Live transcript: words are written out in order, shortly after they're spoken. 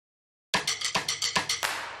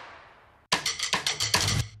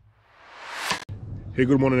Hey,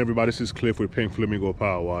 good morning everybody. This is Cliff with Pink Flamingo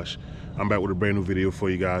Power Wash. I'm back with a brand new video for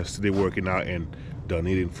you guys. Today working out in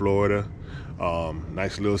Dunedin, Florida.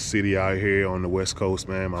 Nice little city out here on the west coast,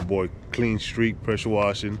 man. My boy Clean Street pressure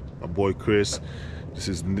washing. My boy Chris. This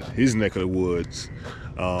is his neck of the woods.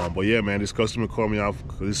 But yeah, man, this customer called me out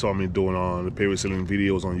because they saw me doing the paversealing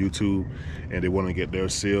videos on YouTube, and they want to get their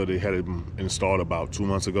seal. They had it installed about 2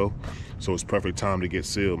 months ago, so it's perfect time to get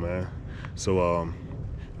sealed, man. So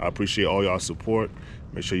I appreciate all y'all support.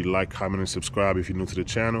 Make sure you like, comment, and subscribe if you're new to the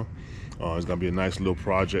channel. It's gonna be a nice little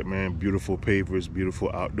project, man. Beautiful pavers, beautiful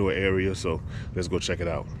outdoor area. So let's go check it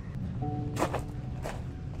out.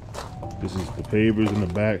 This is the pavers in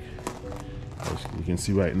the back. As you can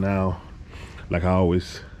see right now, like I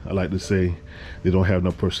like to say, they don't have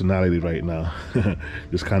no personality right now.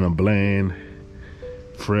 Just kind of bland,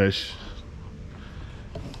 fresh.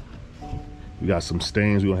 We got some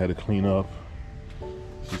stains we're gonna have to clean up.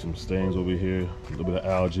 See some stains over here, a little bit of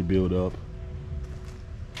algae build up,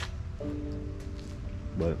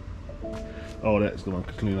 but all that's gonna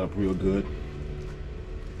clean up real good.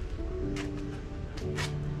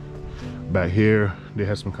 Back here they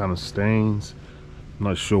have some kind of stains. I'm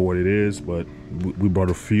not sure what it is, but we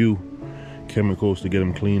brought a few chemicals to get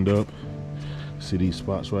them cleaned up. See these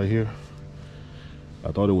spots right here?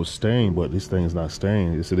 I thought it was stained, but this thing's not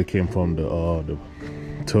stained. They said it came from the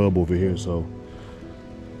tub over here, so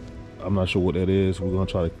I'm not sure what that is. We're gonna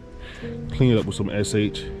try to clean it up with some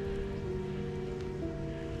SH,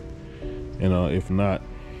 and if not,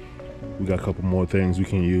 we got a couple more things we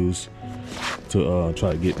can use to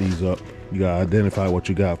try to get these up. You gotta identify what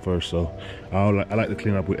you got first. So I like to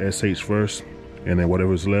clean up with SH first, and then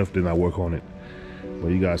whatever's left, then I work on it. But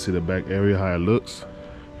you guys see the back area, how it looks.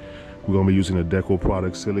 We're gonna be using the Deco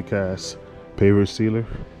product silicast paver sealer,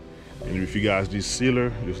 and if you guys need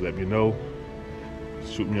sealer, just let me know.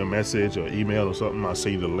 Shoot me a message or email or something. I'll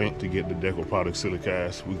send you the link to get the Deco product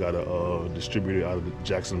silicast. We got a distributor out of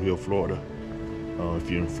Jacksonville, Florida. If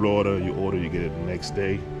you're in Florida, you order, you get it the next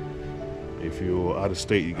day. If you're out of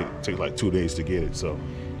state, it takes like 2 days to get it. So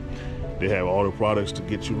they have all the products to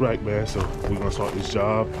get you right, man. So we're gonna start this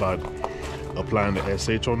job by applying the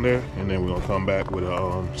SH on there, and then we're gonna come back with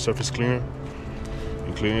a surface cleaner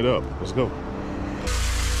and clean it up. Let's go.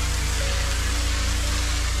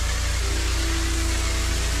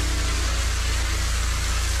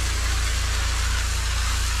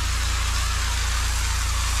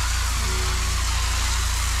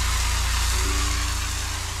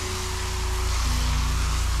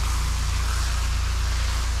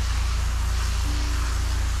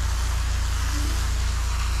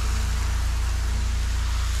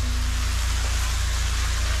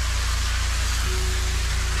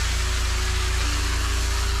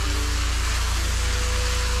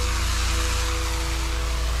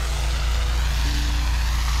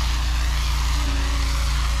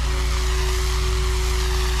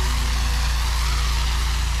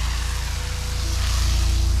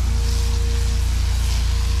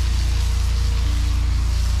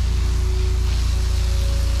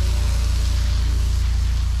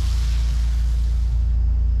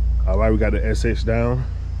 All right, we got the SH down.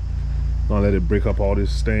 Gonna let it break up all these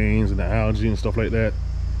stains and the algae and stuff like that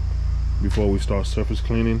before we start surface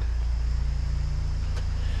cleaning.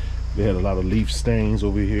 They had a lot of leaf stains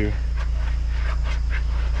over here.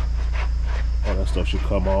 All that stuff should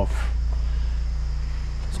come off.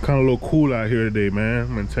 It's kind of a little cool out here today, man.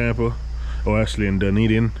 I'm in Tampa, or actually in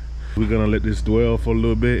Dunedin. We're gonna let this dwell for a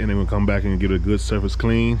little bit, and then we'll come back and give it a good surface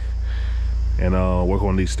clean and work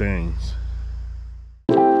on these stains.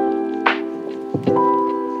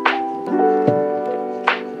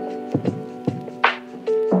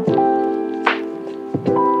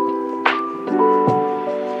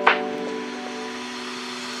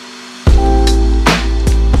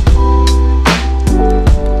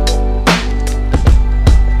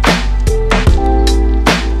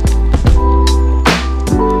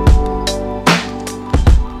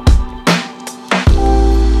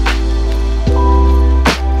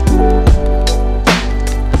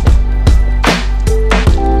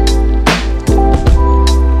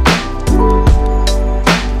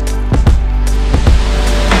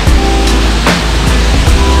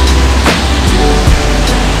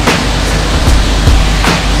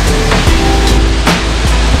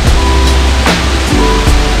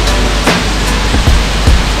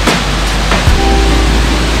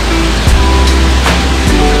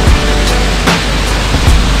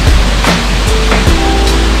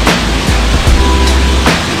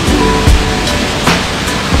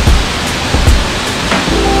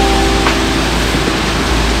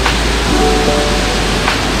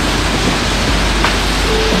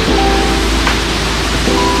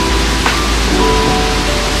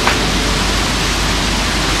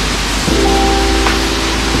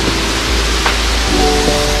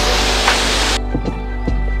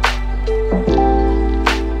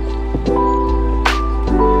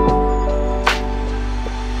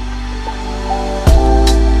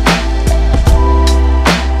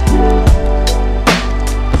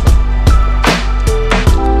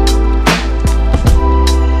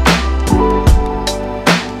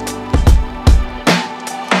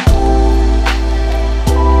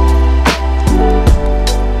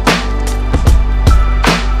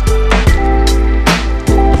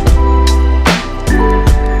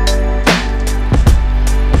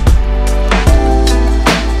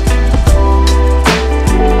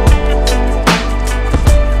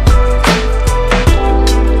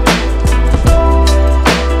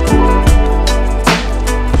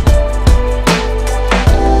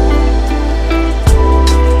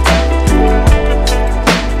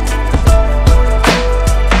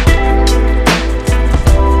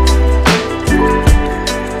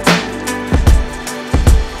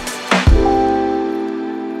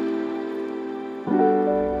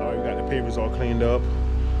 pavers all cleaned up.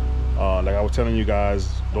 Like I was telling you guys,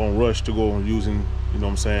 don't rush to go using, you know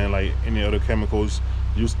what I'm saying, like any other chemicals.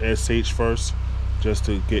 Use SH first, just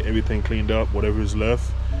to get everything cleaned up. Whatever is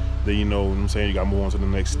left, then you know what I'm saying, you got to move on to the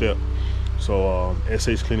next step. So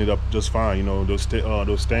SH cleaned it up just fine. You know, those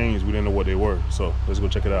stains, we didn't know what they were. So let's go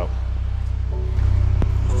check it out.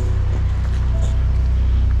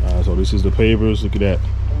 So this is the pavers. Look at that,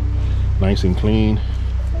 nice and clean.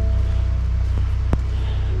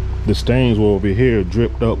 The stains were over here,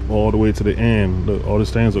 dripped up all the way to the end. Look, all the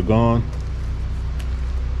stains are gone.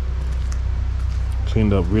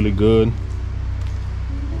 Cleaned up really good.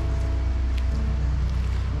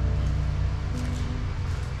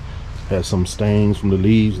 Had some stains from the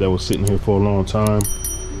leaves that was sitting here for a long time.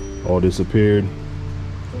 All disappeared.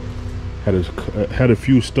 Had a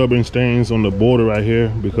few stubborn stains on the border right here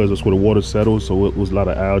because that's where the water settles, so it was a lot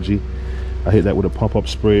of algae. I hit that with a pump-up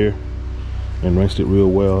sprayer and rinsed it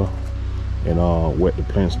real well, and wet the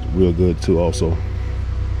plants real good too also.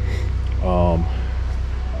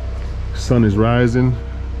 Sun is rising,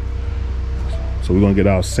 so we're gonna get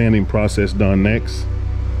our sanding process done next.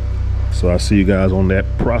 So I'll see you guys on that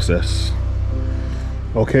process.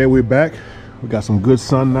 Okay, we're back. We got some good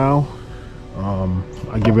sun now.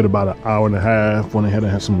 I give it about an hour and a half. Went ahead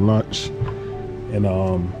and had some lunch and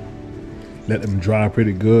let them dry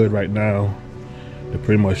pretty good. Right now they're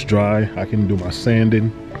pretty much dry. I can do my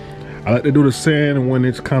sanding. I like to do the sand when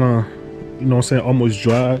it's kind of, you know what I'm saying, almost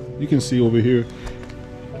dry. You can see over here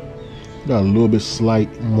got a little bit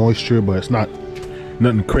slight moisture, but it's not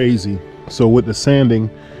nothing crazy. So with the sanding,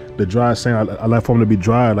 the dry sand, I like for them to be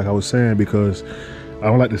dry, like I was saying, because I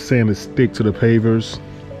don't like the sand to stick to the pavers.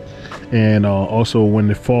 And also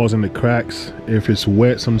when it falls in the cracks, if it's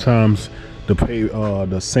wet, sometimes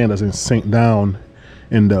the sand doesn't sink down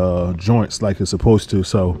in the joints like it's supposed to.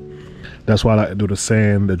 So that's why I like to do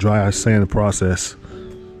the dry sand process.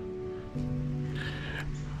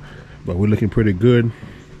 But we're looking pretty good.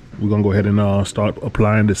 We're gonna go ahead and start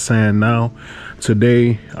applying the sand now.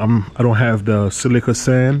 Today I don't have the silica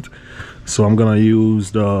sand, so I'm gonna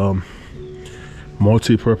use the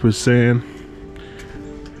multi-purpose sand.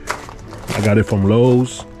 I got it from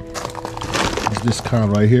Lowe's. It's this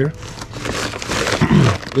kind right here.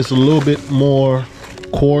 It's a little bit more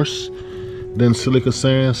coarse than silica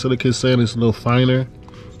sand. Silica sand is a little finer.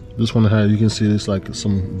 This one has, you can see it's like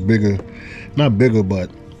some bigger, not bigger, but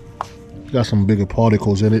got some bigger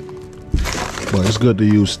particles in it. But it's good to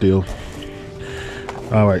use still.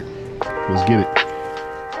 All right, let's get it.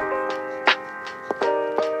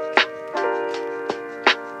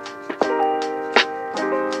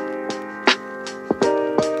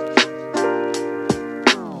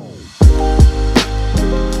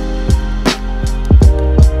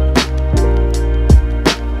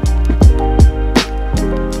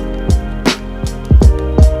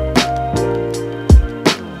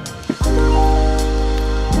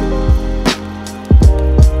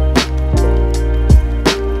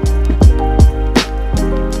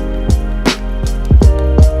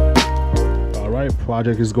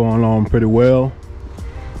 Project is going on pretty well.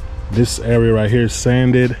 This area right here is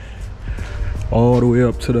sanded all the way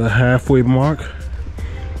up to the halfway mark.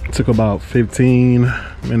 It took about 15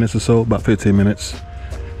 minutes or so, about 15 minutes.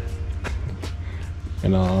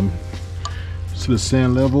 And to the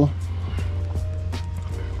sand level,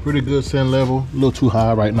 pretty good sand level. A little too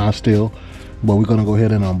high right now still, but we're gonna go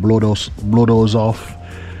ahead and blow those off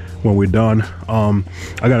when we're done. I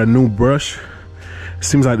got a new brush.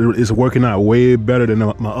 Seems like it's working out way better than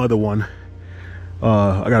my other one.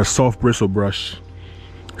 I got a soft bristle brush.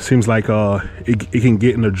 Seems like it can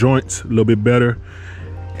get in the joints a little bit better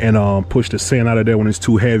and push the sand out of there when it's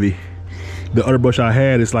too heavy. The other brush I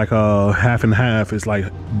had is like half and half. It's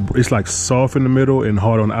like soft in the middle and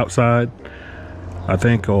hard on the outside, I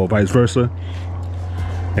think, or vice versa.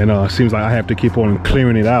 And seems like I have to keep on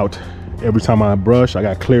clearing it out every time I brush. I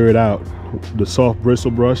got to clear it out. The soft bristle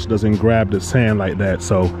brush doesn't grab the sand like that,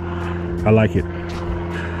 so I like it.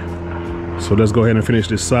 So let's go ahead and finish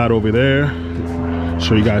this side over there,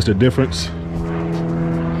 show you guys the difference.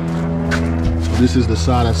 So this is the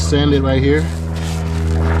side that's sanded right here,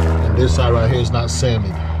 and this side right here is not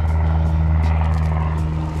sanded.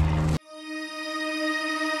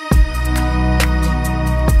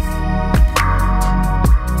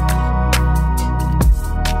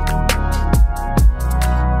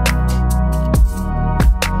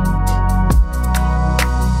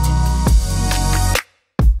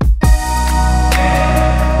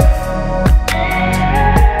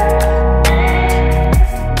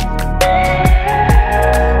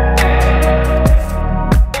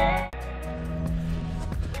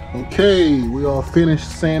 Okay, we are finished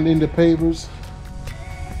sanding the pavers.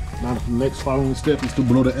 Now the next following step is to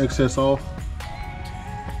blow the excess off.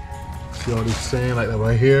 See all this sand like that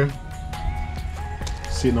right here,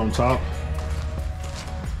 sitting on top.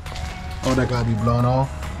 All that gotta be blown off.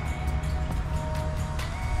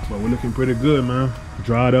 But we're looking pretty good, man.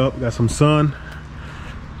 Dried up, got some sun.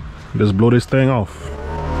 Let's blow this thing off.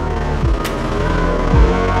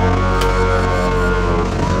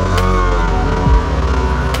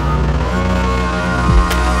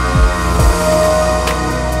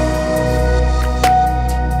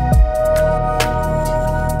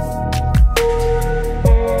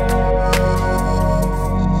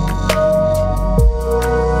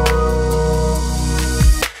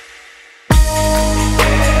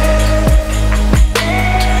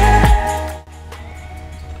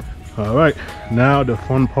 All right, now the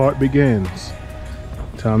fun part begins.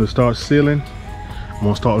 Time to start sealing. I'm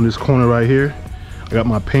gonna start on this corner right here. I got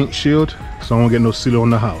my paint shield, so I don't get no seal on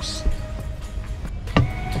the house.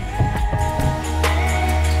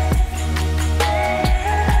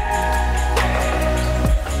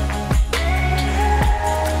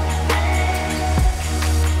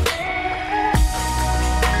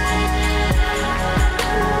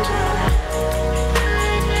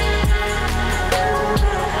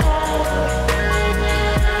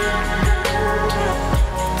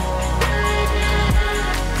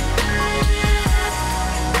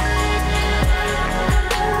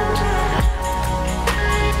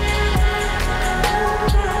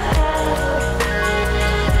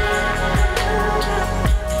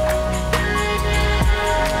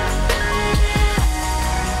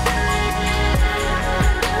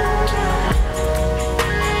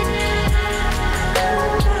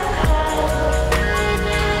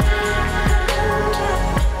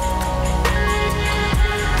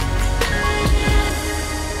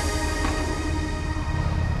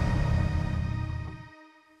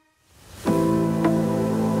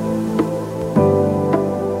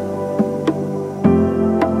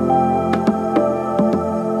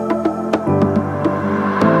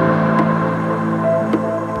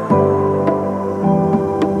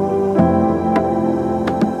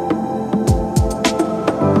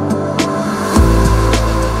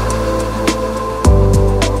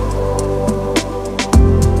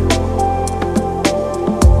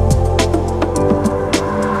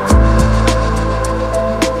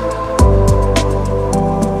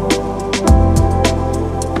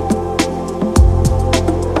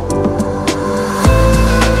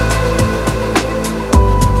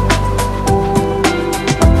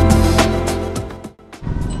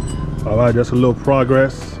 Alright, that's a little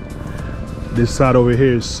progress. This side over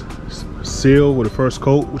here is sealed with the first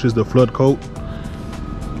coat, which is the flood coat.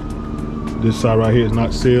 This side right here is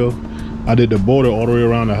not sealed. I did the border all the way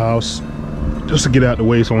around the house just to get out the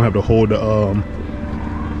way so I don't have to hold the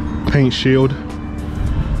paint shield.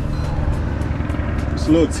 It's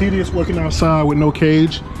a little tedious working outside with no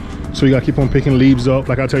cage, so you gotta keep on picking leaves up.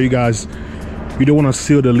 Like I tell you guys, you don't want to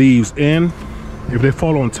seal the leaves in. If they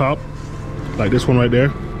fall on top, like this one right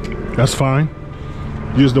there, that's fine.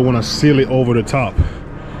 You just don't want to seal it over the top,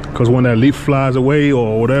 because when that leaf flies away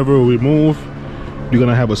or whatever we move, you're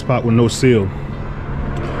gonna have a spot with no seal.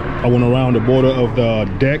 I went around the border of the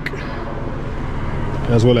deck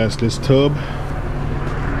as well as this tub,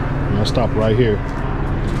 and I'll stop right here.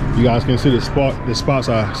 You guys can see the spots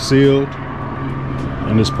are sealed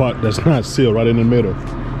and this part that's not sealed right in the middle.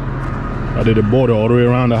 I did the border all the way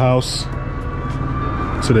around the house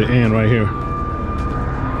to the end right here.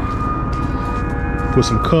 Put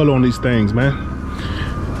some color on these things, man.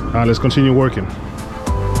 All right, let's continue working.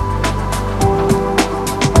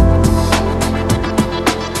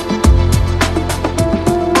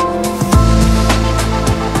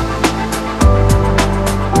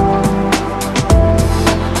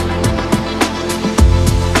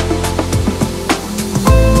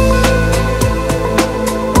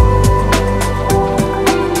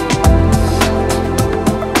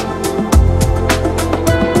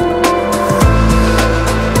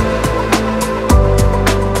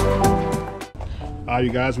 You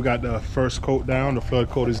guys, we got the first coat down, the flood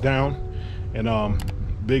coat is down, and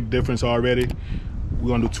big difference already. We're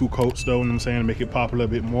gonna do 2 coats though, you know what I'm saying, to make it pop a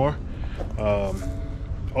little bit more.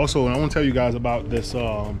 Also, I want to tell you guys about this,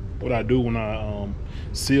 what I do when I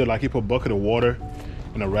seal. I keep a bucket of water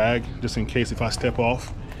and a rag just in case if I step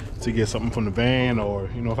off to get something from the van, or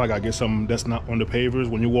you know, if I gotta get something that's not on the pavers.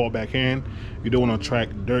 When you walk back in, you don't want to track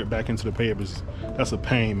dirt back into the pavers. That's a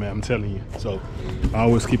pain, man, I'm telling you. So I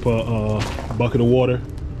always keep a bucket of water,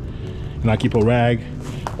 and I keep a rag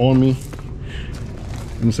on me.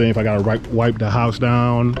 I'm saying, if I gotta wipe the house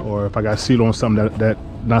down, or if I got seal on something that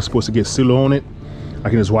not supposed to get sealer on it, I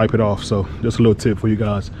can just wipe it off. So just a little tip for you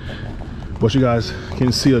guys. But you guys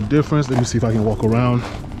can see a difference. Let me see if I can walk around,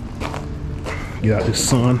 get out this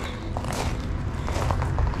sun.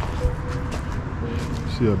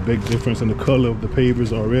 See a big difference in the color of the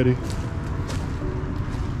pavers already.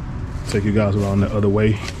 Take you guys around the other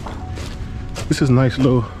way. This is a nice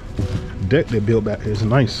little deck they built back here. It's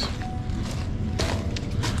nice.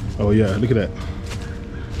 Oh yeah, look at that.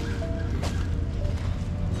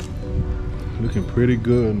 Looking pretty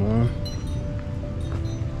good, man.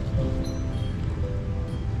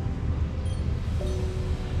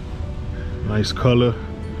 Nice color.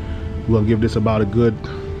 We're gonna give this about a good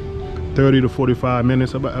 30 to 45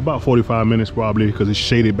 minutes, about 45 minutes probably, because it's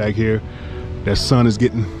shaded back here. That sun is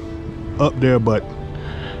getting up there, but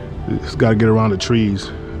it's got to get around the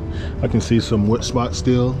trees. I can see some wet spots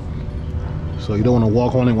still, so you don't want to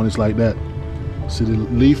walk on it when it's like that. See the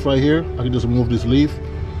leaf right here? I can just remove this leaf,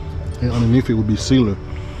 and underneath it would be sealer.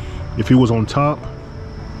 If it was on top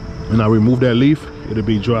and I remove that leaf, it'll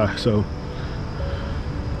be dry. So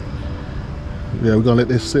yeah, we're gonna let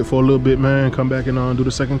this sit for a little bit, man. Come back and do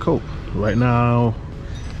the second coat. Right now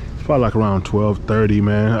it's probably like around 12:30,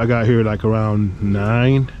 man. I got here like around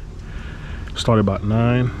 9. Started about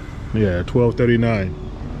 9. Yeah, 12:39.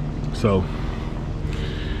 So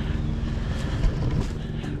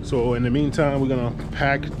in the meantime, we're gonna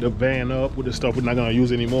pack the van up with the stuff we're not gonna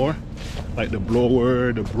use anymore, like the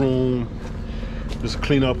blower, the broom, just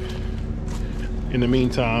clean up in the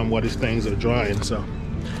meantime while these things are drying. So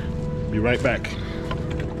be right back.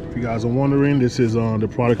 If you guys are wondering, this is the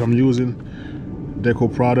product I'm using,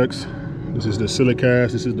 Deco products. This is the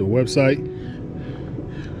silicast. This is the website.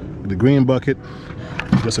 The green bucket,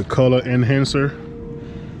 just a color enhancer.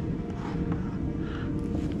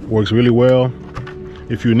 Works really well.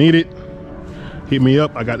 If you need it, hit me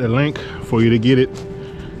up. I got the link for you to get it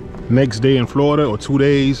next day in Florida, or 2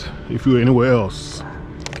 days if you're anywhere else.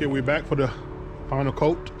 Okay, we're back for the final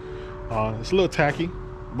coat. It's a little tacky,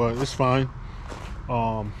 but it's fine.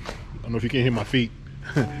 I don't know if you can hear my feet.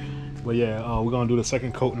 But yeah, we're gonna do the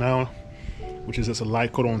second coat now, which is just a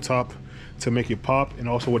light coat on top to make it pop. And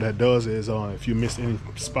also what that does is if you miss any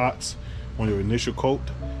spots on your initial coat,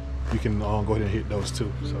 you can go ahead and hit those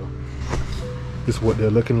too. So this is what they're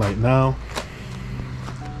looking like now.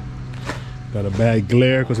 Got a bad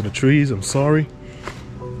glare because of the trees, I'm sorry.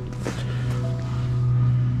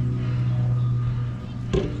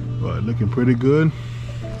 But looking pretty good.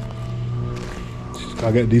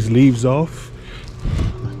 I got these leaves off.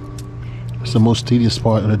 It's the most tedious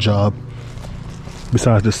part of the job,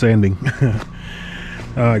 besides the sanding.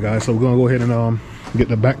 All right, guys, so we're gonna go ahead and get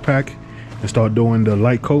the backpack and start doing the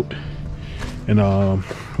light coat, and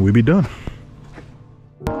we'll be done.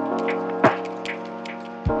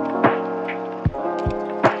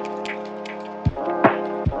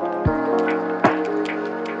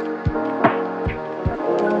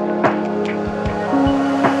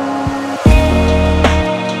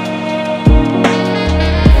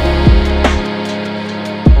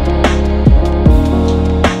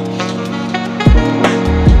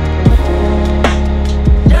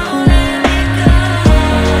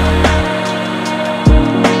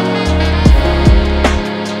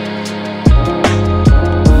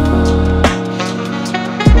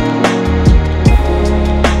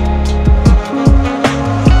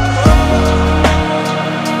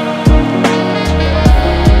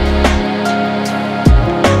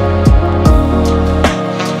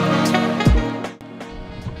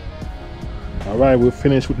 Alright, we're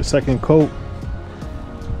finished with the second coat.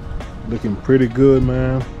 Looking pretty good,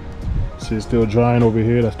 man. See, it's still drying over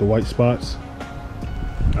here. That's the white spots.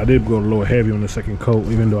 I did go a little heavy on the second coat,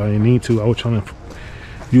 even though I didn't need to. I was trying to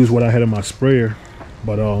use what I had in my sprayer,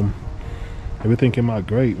 but everything came out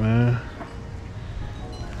great, man.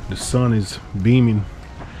 The sun is beaming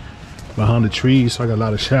behind the trees, so I got a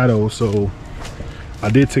lot of shadows. So I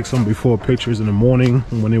did take some before pictures in the morning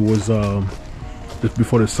when it was just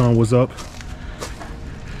before the sun was up.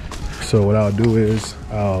 So what I'll do is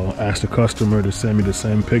I'll ask the customer to send me the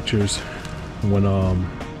same pictures when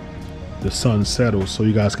the sun settles, so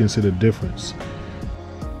you guys can see the difference.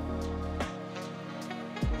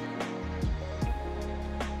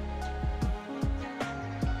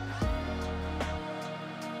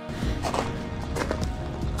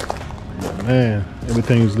 Man,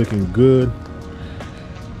 everything is looking good.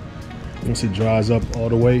 Once it dries up all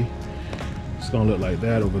the way, it's gonna look like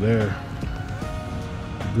that over there.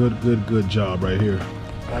 Good job right here.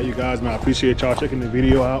 All right, you guys, man, I appreciate y'all checking the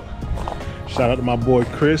video out. Shout out to my boy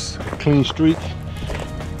Chris, Clean Streak.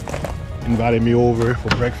 Invited me over for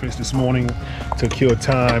breakfast this morning to kill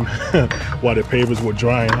time while the pavers were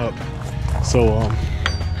drying up. So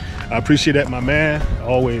I appreciate that, my man,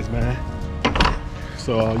 always, man.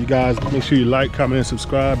 So you guys, make sure you like, comment, and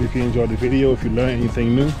subscribe if you enjoyed the video, if you learned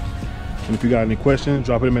anything new. And if you got any questions,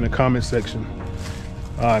 drop them in the comment section.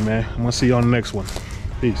 All right, man, I'm gonna see you on the next one.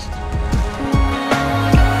 Peace.